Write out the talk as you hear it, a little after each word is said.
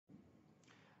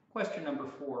Question number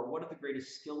 4, what are the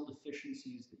greatest skill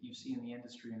deficiencies that you see in the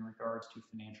industry in regards to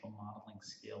financial modeling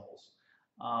skills?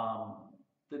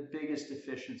 The biggest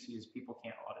deficiency is people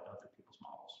can't audit other people's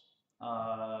models.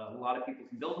 A lot of people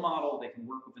can build a model, they can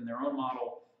work within their own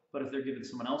model, but if they're given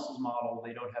someone else's model,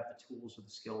 they don't have the tools or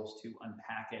the skills to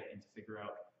unpack it and to figure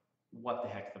out what the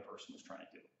heck the person was trying to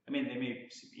do. I mean, they may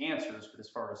see the answers, but as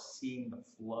far as seeing the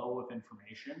flow of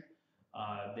information,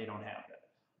 they don't have it.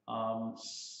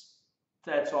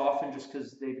 That's often just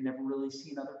because they've never really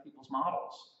seen other people's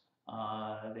models.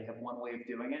 They have one way of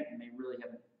doing it, and they really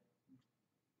haven't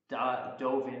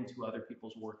dove into other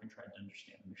people's work and tried to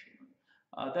understand the machinery.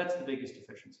 That's the biggest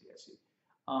deficiency I see.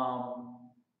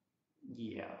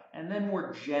 Yeah, and then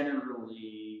more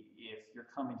generally, if you're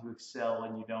coming to Excel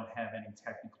and you don't have any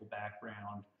technical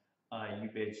background,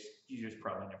 you just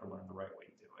probably never learned the right way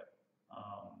to do it.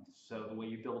 So the way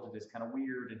you build it is kind of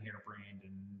weird and harebrained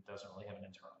and doesn't really have an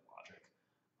internal logic.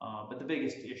 But the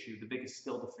biggest issue, the biggest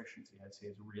skill deficiency, I'd say,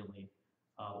 is really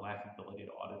lack of ability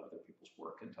to audit other people's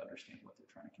work and to understand what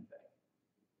they're trying to convey.